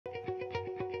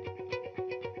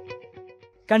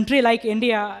country like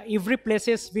India, every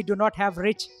places we do not have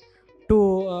reach to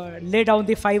lay down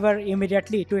the fiber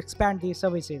immediately to expand the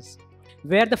services.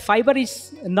 Where the fiber is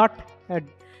not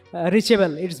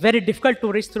reachable, it's very difficult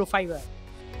to reach through fiber.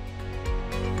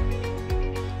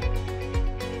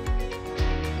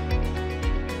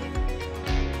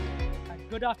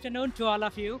 Good afternoon to all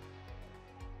of you.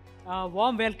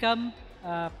 Warm welcome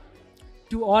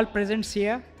to all presents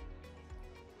here.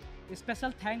 A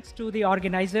special thanks to the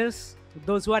organizers,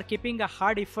 those who are keeping a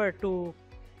hard effort to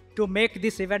make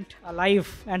this event alive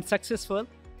and successful.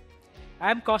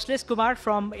 I am Kaushalesh Kumar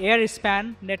from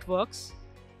Airspan Networks,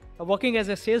 working as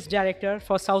a sales director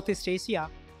for Southeast Asia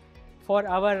for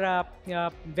our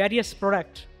various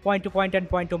product, point-to-point and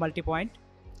point-to-multipoint.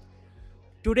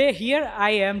 Today here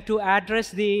I am to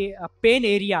address the pain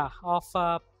area of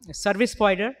service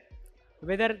provider,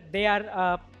 whether they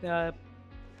are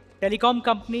telecom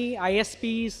company,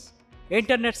 ISPs,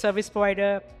 internet service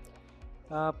provider,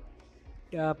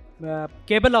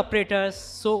 cable operators.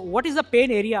 So what is the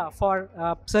pain area for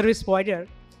service provider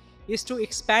is to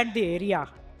expand the area,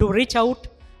 to reach out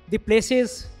the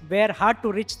places where hard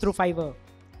to reach through fiber.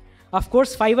 Of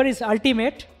course, fiber is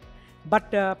ultimate,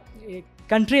 but a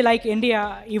country like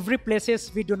India, every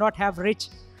places we do not have reach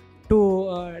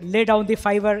to lay down the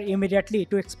fiber immediately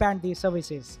to expand the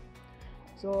services.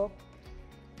 So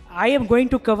I am going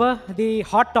to cover the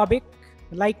hot topic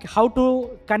like how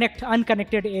to connect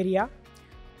unconnected area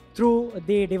through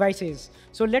the devices.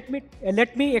 So let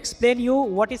me explain you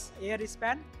what is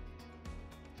Airspan.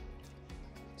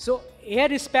 So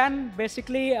Airspan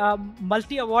basically a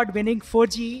multi-award winning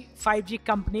 4G, 5G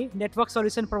company, network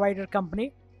solution provider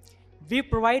company. We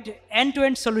provide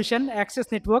end-to-end solution,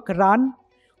 access network, RAN,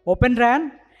 Open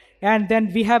RAN, and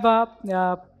then we have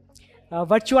a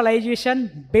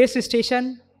virtualization, base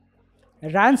station,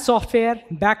 RAN software,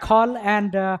 backhaul,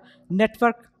 and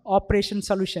network operation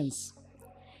solutions.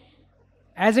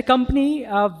 As a company,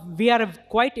 we are a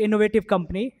quite innovative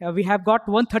company. We have got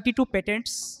 132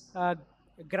 patents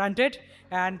granted,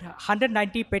 and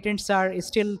 190 patents are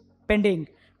still pending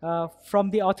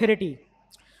from the authority.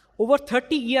 Over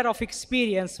 30 years of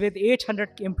experience with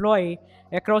 800 employees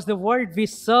across the world, we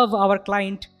serve our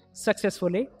client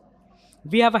successfully.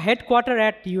 We have a headquarter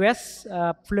at US,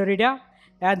 Florida,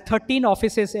 and 13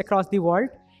 offices across the world,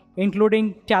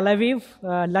 including Tel Aviv,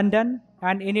 London,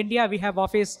 and in India, we have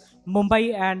office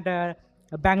Mumbai and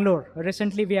Bangalore.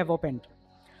 Recently, we have opened.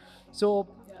 So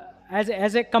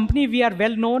as a company, we are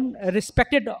well known,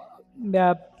 respected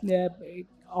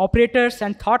operators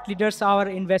and thought leaders are our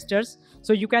investors.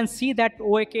 So you can see that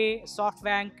OAK,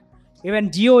 SoftBank,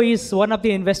 even Jio is one of the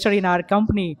investors in our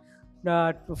company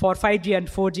for 5G and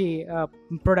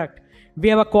 4G product. We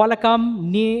have a Qualcomm,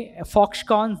 NE,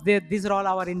 Foxconn, these are all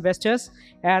our investors.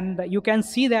 And you can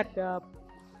see that a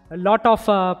lot of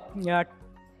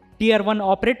tier 1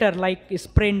 operator like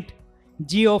Sprint,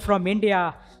 Jio from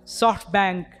India,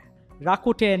 SoftBank,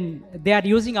 Rakuten, they are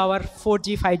using our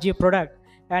 4G, 5G product,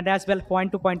 and as well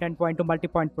point-to-point and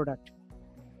point-to-multipoint product.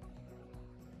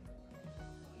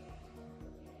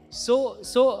 So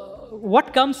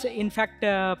what comes, in fact,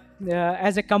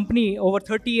 as a company over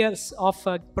 30 years of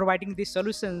providing these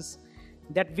solutions,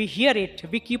 that we hear it,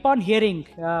 we keep on hearing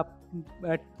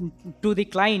to the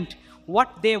client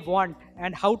what they want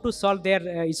and how to solve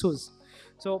their issues.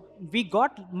 So we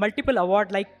got multiple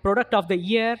awards like Product of the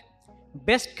Year,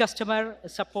 Best Customer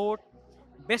Support,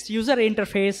 Best User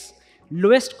Interface,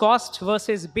 Lowest Cost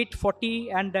versus bit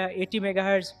 40 and 80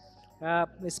 megahertz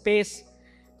space,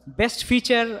 Best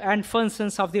Feature and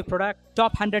Functions of the product,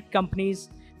 Top 100 Companies,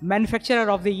 Manufacturer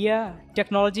of the Year,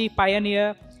 Technology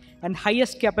Pioneer, and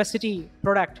Highest Capacity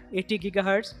Product, 80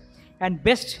 gigahertz, and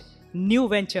Best New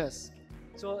Ventures.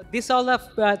 So these are all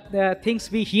the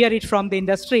things we hear it from the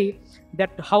industry,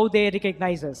 that how they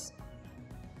recognize us.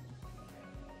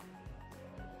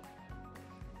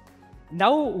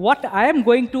 Now, what I am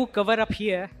going to cover up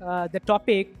here, the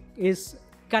topic is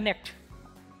connect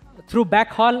through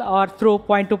backhaul or through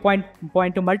point-to-point,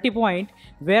 point-to-multipoint,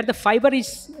 where the fiber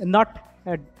is not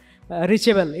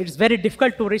reachable. It's very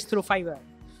difficult to reach through fiber.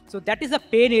 So that is a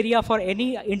pain area for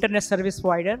any internet service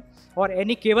provider or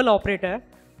any cable operator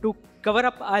to cover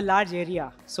up a large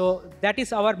area. So that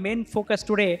is our main focus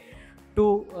today,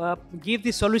 to give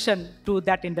the solution to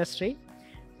that industry.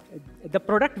 The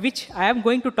product which I am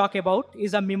going to talk about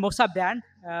is a Mimosa brand,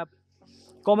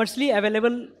 commercially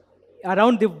available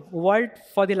around the world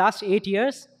for the last 8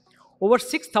 years. Over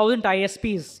 6,000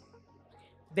 ISPs,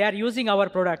 they are using our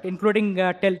product, including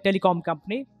telecom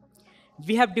company.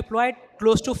 We have deployed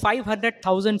close to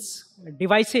 500,000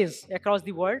 devices across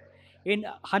the world in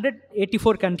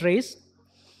 184 countries.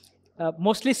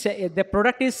 mostly the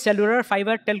product is cellular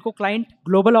fiber telco client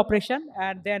global operation,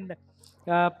 and then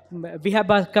we have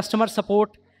a customer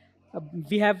support,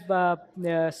 we have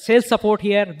sales support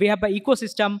here, we have an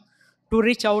ecosystem to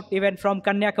reach out even from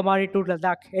Kanyakumari to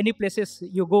Ladakh. Any places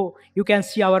you go, you can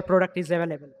see our product is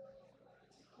available.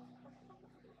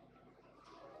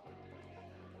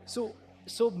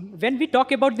 So when we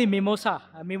talk about the Mimosa,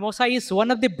 Mimosa is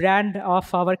one of the brand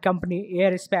of our company,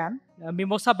 Airspan.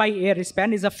 Mimosa by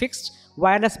Airspan is a fixed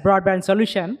wireless broadband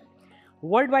solution,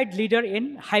 worldwide leader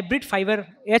in hybrid fiber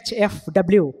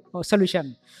HFW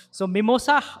solution. So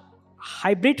Mimosa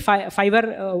hybrid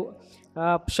fiber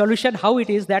solution, how it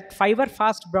is that fiber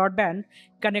fast broadband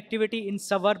connectivity in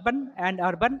suburban and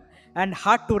urban and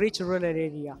hard to reach rural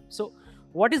area. So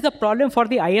what is the problem for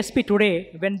the ISP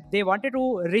today when they wanted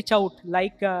to reach out,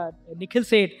 like Nikhil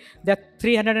said, that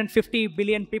 350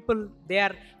 billion people, they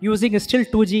are using still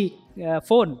 2G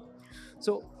phone.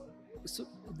 So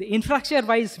the infrastructure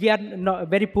wise, we are not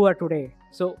very poor today.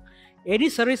 So any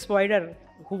service provider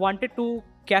who wanted to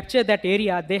capture that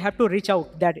area, they have to reach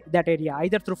out that area,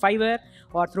 either through fiber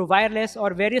or through wireless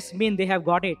or various means they have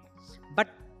got it. But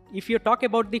if you talk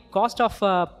about the cost of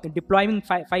deploying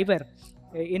fiber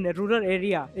in a rural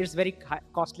area, it's very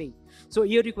costly. So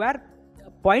you require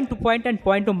point-to-point and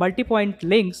point-to-multi-point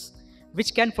links,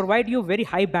 which can provide you very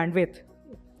high bandwidth.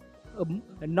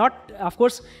 Not, of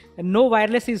course, no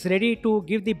wireless is ready to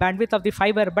give the bandwidth of the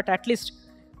fiber, but at least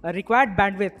a required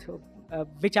bandwidth,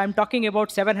 which I'm talking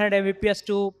about 700 Mbps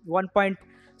to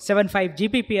 1.75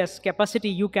 Gbps capacity,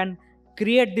 you can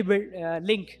create the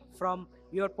link from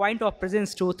your point of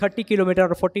presence to 30 kilometer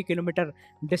or 40 kilometer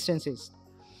distances.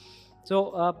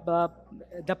 So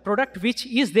the product which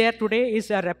is there today is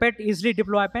a rapid, easily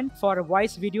deployment for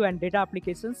voice, video, and data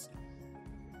applications.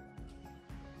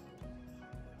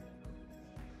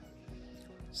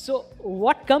 So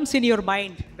what comes in your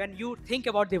mind when you think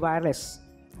about the wireless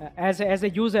as a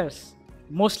users?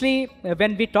 Mostly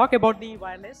when we talk about the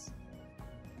wireless,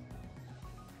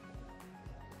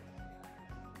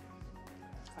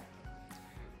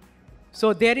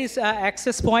 so there is an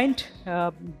access point,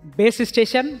 base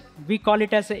station, we call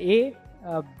it as A.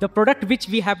 The product which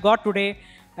we have got today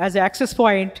as an access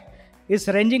point is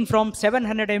ranging from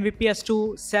 700 Mbps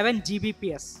to 7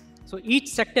 Gbps. So each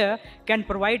sector can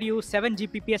provide you 7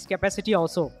 Gbps capacity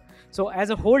also. So as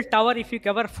a whole tower, if you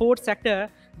cover 4 sector,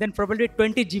 then probably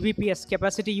 20 Gbps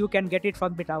capacity you can get it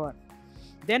from the tower.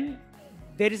 Then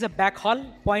there is a backhaul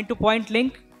point-to-point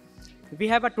link. We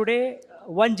have a today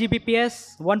 1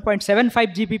 Gbps,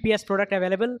 1.75 Gbps product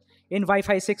available in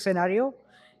Wi-Fi 6 scenario.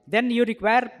 Then you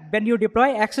require, when you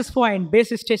deploy access point,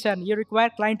 base station, you require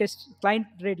client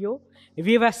radio.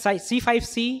 We have a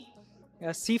C5C,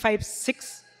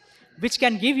 C56, which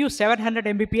can give you 700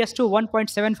 Mbps to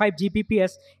 1.75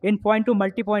 Gbps in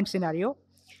point-to-multi-point scenario.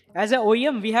 As an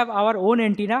OEM, we have our own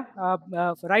antenna,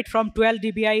 right from 12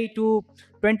 dBi to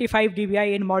 25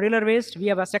 dBi in modular waste. We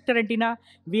have a sector antenna.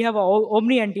 We have a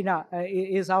Omni antenna,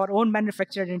 is our own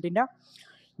manufactured antenna.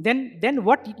 Then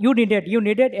what you needed? You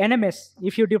needed NMS.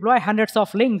 If you deploy hundreds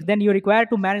of links, then you require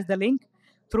to manage the link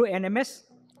through NMS.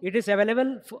 It is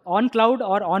available on cloud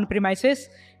or on premises.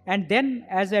 And then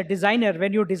as a designer,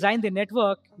 when you design the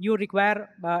network, you require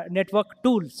network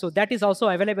tools. So that is also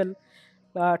available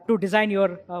to design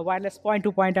your wireless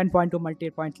point-to-point and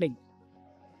point-to-multi-point link.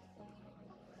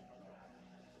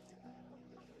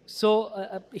 So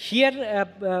here,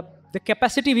 the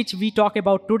capacity which we talk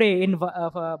about today in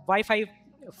Wi-Fi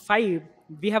 5,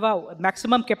 we have a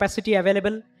maximum capacity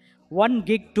available 1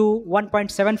 gig to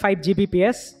 1.75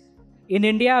 Gbps. In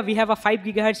India, we have a 5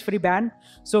 GHz free band.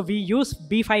 So we use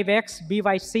B5X,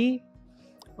 BYC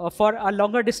for a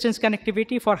longer distance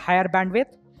connectivity for higher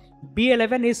bandwidth.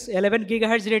 B11 is 11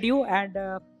 GHz radio, and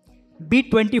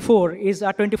B24 is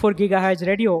a 24 GHz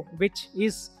radio, which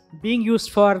is being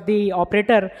used for the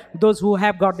operator, those who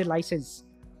have got the license.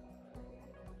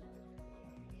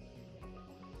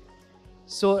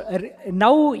 So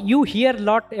now you hear a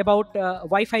lot about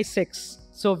Wi-Fi 6.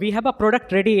 So we have a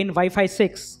product ready in Wi-Fi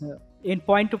 6 in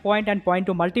point-to-point and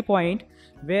point-to-multi-point,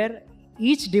 where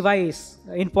each device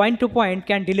in point-to-point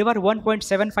can deliver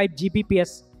 1.75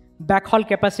 Gbps backhaul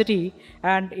capacity,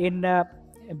 and in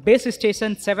base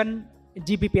station 7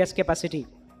 Gbps capacity.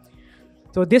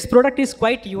 So this product is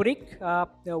quite unique,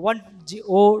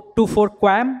 1024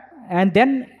 QAM, and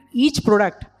then each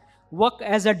product work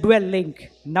as a dual link.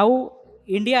 Now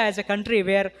India as a country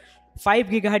where 5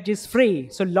 GHz is free,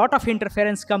 so a lot of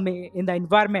interference come in the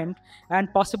environment,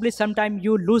 and possibly sometime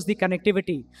you lose the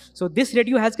connectivity. So this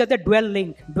radio has got the dual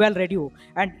link, dual radio,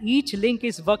 and each link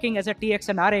is working as a TX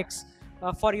and RX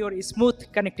for your smooth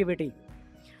connectivity.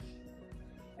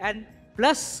 And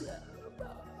plus,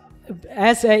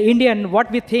 as an Indian,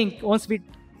 what we think, once we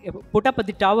put up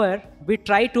the tower, we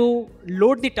try to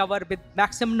load the tower with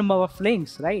maximum number of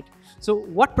links, right? So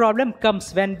what problem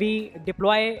comes when we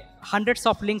deploy hundreds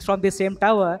of links from the same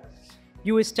tower?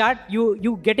 You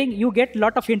get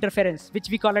lot of interference, which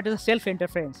we call it as a self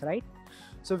interference, right?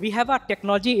 So we have a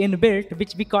technology inbuilt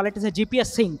which we call it as a GPS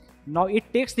sync. Now it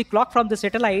takes the clock from the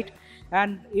satellite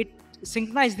and it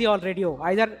synchronizes the all radio.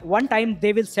 Either one time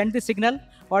they will send the signal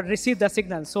or receive the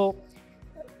signal. So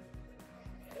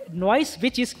noise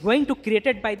which is going to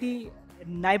created by the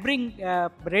neighboring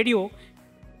radio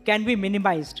can be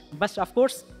minimized. But of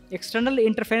course, external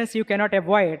interference you cannot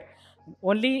avoid.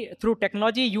 Only through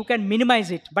technology you can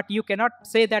minimize it, but you cannot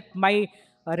say that my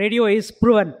radio is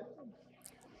proven.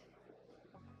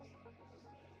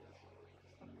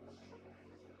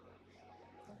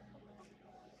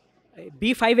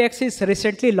 B5X is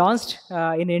recently launched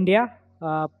in India.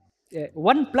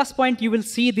 One plus point you will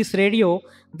see this radio.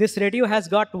 This radio has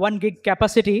got 1 gig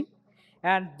capacity,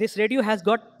 and this radio has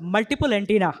got multiple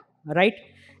antenna, right?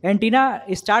 Antenna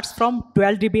starts from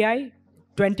 12 dBi,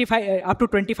 25 up to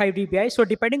 25 dBi. So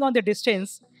depending on the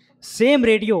distance, same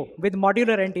radio with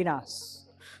modular antennas.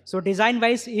 So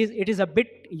design-wise, it is a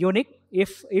bit unique.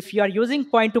 If you are using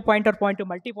point-to-point or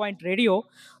point-to-multi-point radio,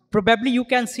 probably you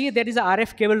can see there is a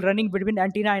RF cable running between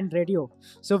antenna and radio.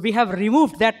 So we have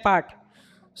removed that part.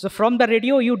 So from the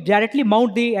radio, you directly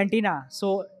mount the antenna.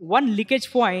 So one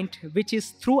leakage point, which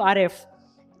is through RF,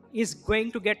 is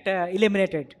going to get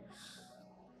eliminated.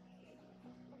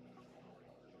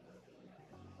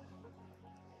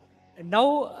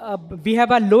 Now we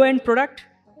have a low-end product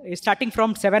starting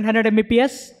from 700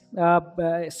 Mbps,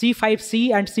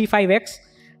 C5C and C5X.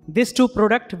 These two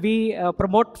products we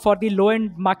promote for the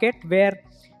low-end market where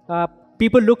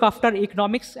people look after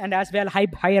economics and as well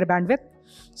higher bandwidth.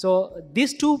 So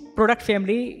these two product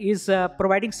family is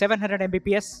providing 700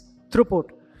 Mbps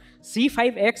throughput.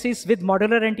 C5X is with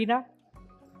modular antenna,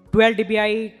 12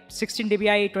 dBi, 16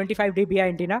 dBi, 25 dBi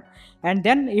antenna. And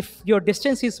then if your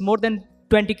distance is more than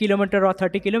 20 kilometer or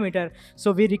 30 kilometer,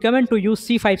 so we recommend to use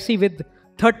C5C with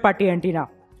third-party antenna.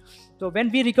 So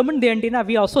when we recommend the antenna,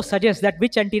 we also suggest that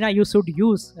which antenna you should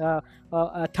use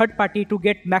a third party to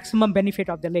get maximum benefit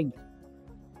of the link.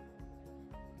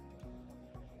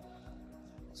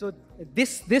 So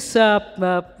this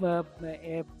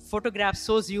photograph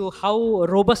shows you how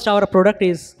robust our product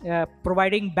is,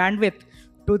 providing bandwidth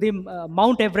to the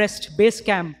Mount Everest base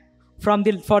camp for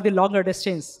the longer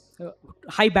distance,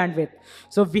 high bandwidth.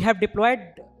 So we have deployed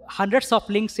hundreds of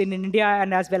links in India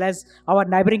and as well as our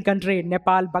neighboring country,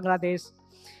 Nepal, Bangladesh,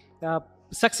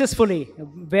 successfully,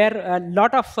 where a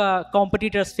lot of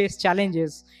competitors face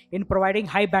challenges in providing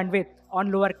high bandwidth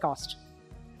on lower cost.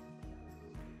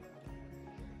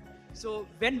 So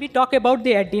when we talk about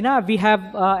the antenna, we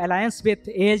have alliance with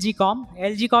ALGcom.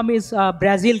 ALGcom is a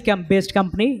Brazil-based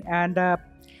company, and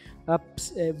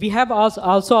we have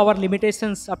also our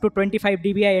limitations up to 25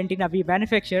 dBi antenna we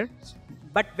manufacture.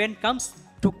 But when it comes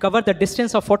to cover the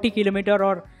distance of 40 kilometer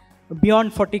or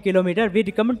beyond 40 kilometer, we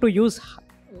recommend to use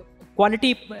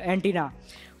quality antenna.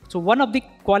 So one of the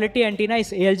quality antenna is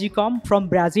ALGcom from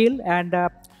Brazil, and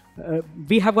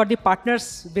we have got the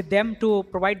partners with them to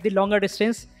provide the longer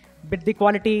distance with the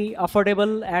quality,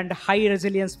 affordable, and high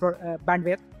resilience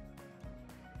bandwidth.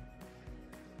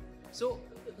 So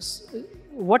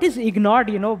what is ignored,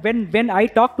 when I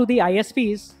talk to the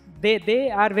ISPs,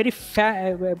 they are very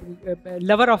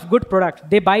lover of good product.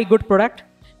 They buy good product,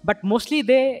 but mostly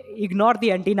they ignore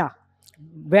the antenna.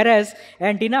 Whereas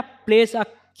antenna plays a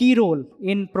key role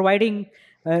in providing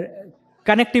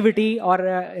connectivity or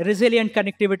resilient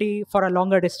connectivity for a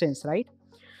longer distance, right?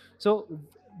 So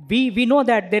we know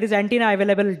that there is antenna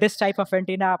available, this type of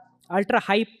antenna, ultra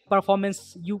high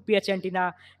performance UPH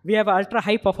antenna. We have ultra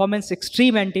high performance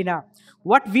extreme antenna.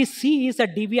 What we see is a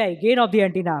dBi gain of the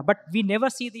antenna, but we never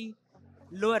see the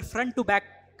lower front to back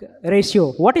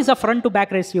ratio. What is a front to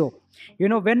back ratio?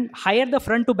 When higher the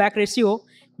front to back ratio,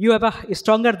 you have a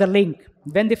stronger the link.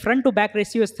 When the front to back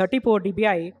ratio is 34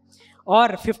 dBi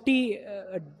or 50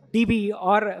 dB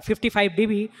or 55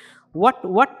 dB,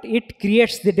 what it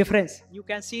creates the difference? You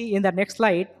can see in the next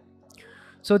slide.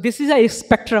 So this is a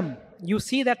spectrum. You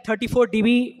see that 34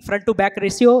 dB front to back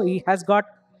ratio, it has got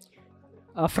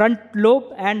a front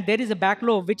lobe, and there is a back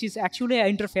lobe which is actually an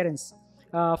interference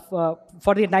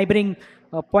for the neighboring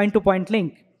point-to-point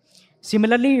link.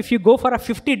 Similarly, if you go for a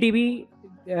 50 dB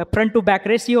front to back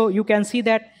ratio, you can see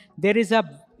that there is a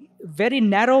very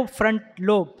narrow front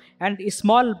lobe and a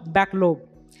small back lobe.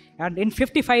 And in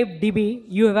 55 dB,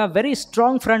 you have a very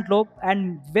strong front lobe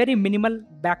and very minimal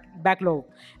back lobe.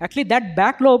 Actually, that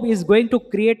back lobe is going to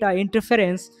create an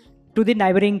interference to the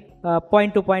neighboring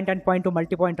point-to-point and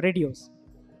point-to-multipoint radios.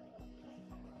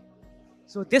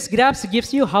 So this graph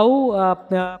gives you how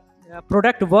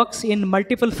product works in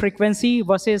multiple frequency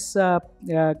versus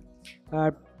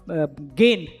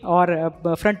gain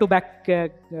or front-to-back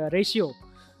ratio.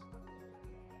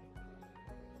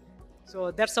 So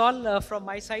that's all from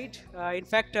my side. In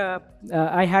fact,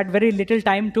 I had very little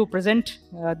time to present,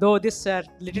 though this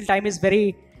little time is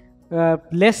very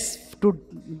less to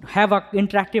have an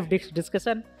interactive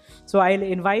discussion. So I'll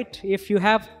invite, if you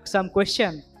have some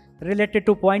question related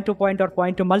to point-to-point or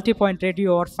point-to-multipoint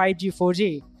radio or 5G,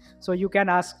 4G, so you can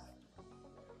ask,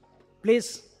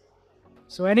 please.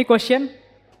 So any question?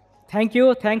 Thank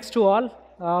you. Thanks to all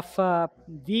of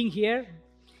being here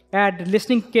and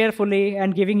listening carefully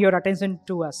and giving your attention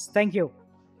to us. Thank you.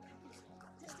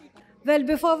 Well,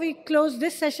 before we close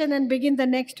this session and begin the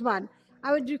next one,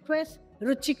 I would request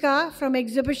Ruchika from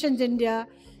Exhibitions India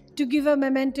to give a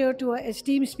memento to our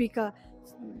esteemed speaker.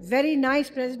 Very nice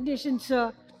presentation,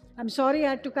 sir. I'm sorry I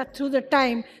had to cut through the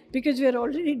time because we are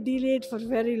already delayed for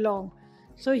very long.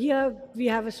 So here we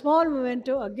have a small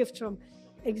memento, a gift from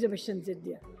Exhibitions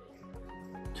India.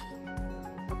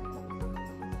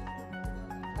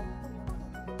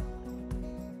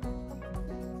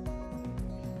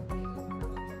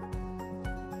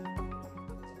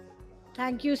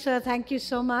 Thank you, sir. Thank you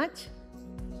so much.